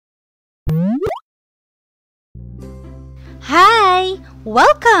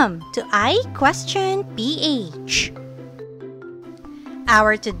Welcome to iQuestionPH.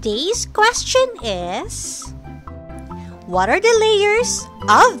 Our today's question is, what are the layers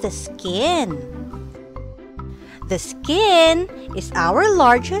of the skin? The skin is our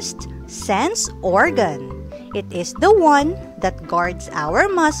largest sense organ. It is the one that guards our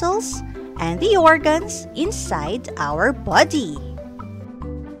muscles and the organs inside our body.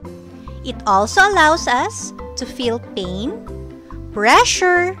 It also allows us to feel pain,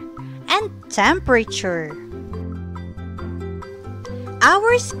 pressure, and temperature.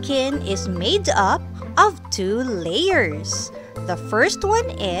 Our skin is made up of two layers. The first one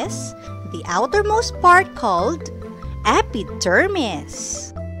is the outermost part called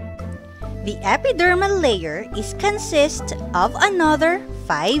epidermis. The epidermal layer consists of another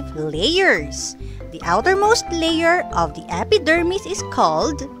 5 layers. The outermost layer of the epidermis is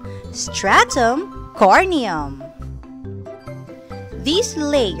called stratum corneum. This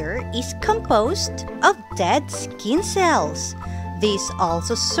layer is composed of dead skin cells. This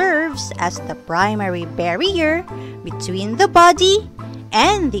also serves as the primary barrier between the body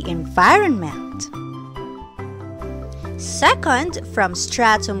and the environment. Second from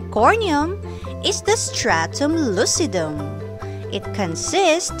stratum corneum is the stratum lucidum. It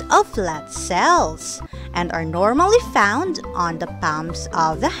consists of flat cells and are normally found on the palms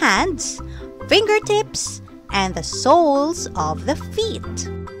of the hands, fingertips, and the soles of the feet.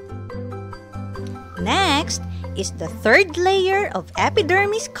 Next is the third layer of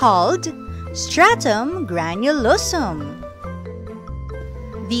epidermis called stratum granulosum.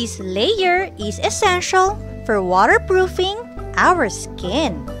 This layer is essential for waterproofing our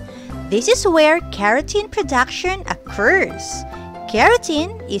skin. This is where keratin production occurs.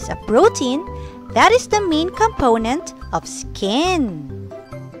 Keratin is a protein that is the main component of skin.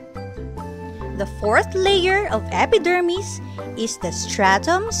 The fourth layer of epidermis is the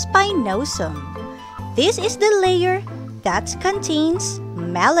stratum spinosum. This is the layer that contains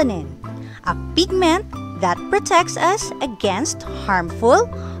melanin, a pigment that protects us against harmful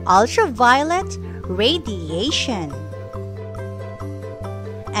ultraviolet radiation.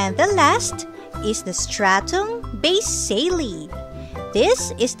 And the last is the stratum basale.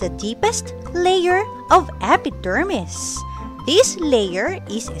 This is the deepest layer of epidermis. This layer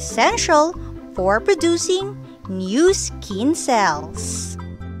is essential for producing new skin cells.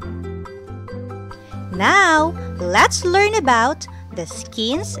 Now, let's learn about the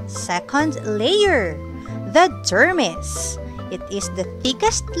skin's second layer, the dermis. It is the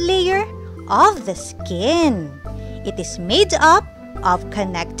thickest layer of the skin. It is made up of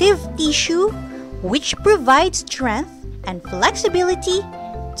connective tissue which provides strength and flexibility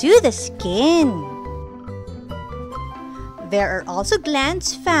to the skin. There are also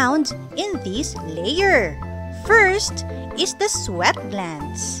glands found in this layer. First is the sweat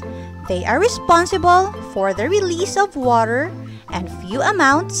glands. They are responsible for the release of water and few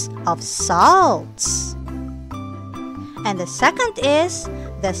amounts of salts. And the second is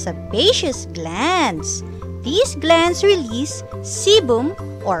the sebaceous glands. These glands release sebum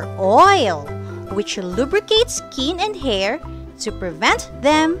or oil, which lubricates skin and hair to prevent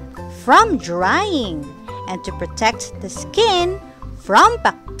them from drying and to protect the skin from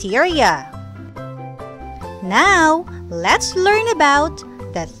bacteria. Now, let's learn about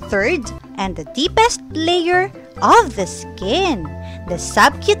the third and the deepest layer of the skin, the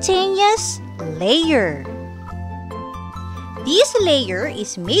subcutaneous layer. This layer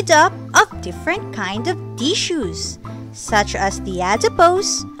is made up of different kinds of tissues, such as the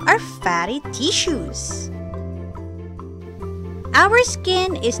adipose or fatty tissues. Our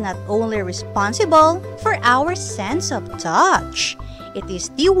skin is not only responsible for our sense of touch, it is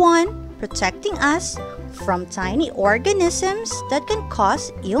the one protecting us from tiny organisms that can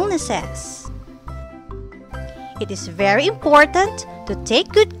cause illnesses. It is very important to take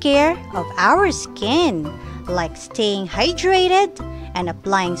good care of our skin, like staying hydrated and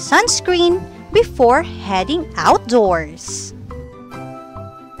applying sunscreen before heading outdoors.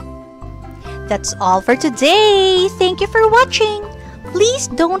 That's all for today. Thank you for watching. Please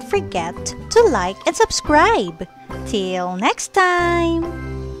don't forget to like and subscribe. Till next time.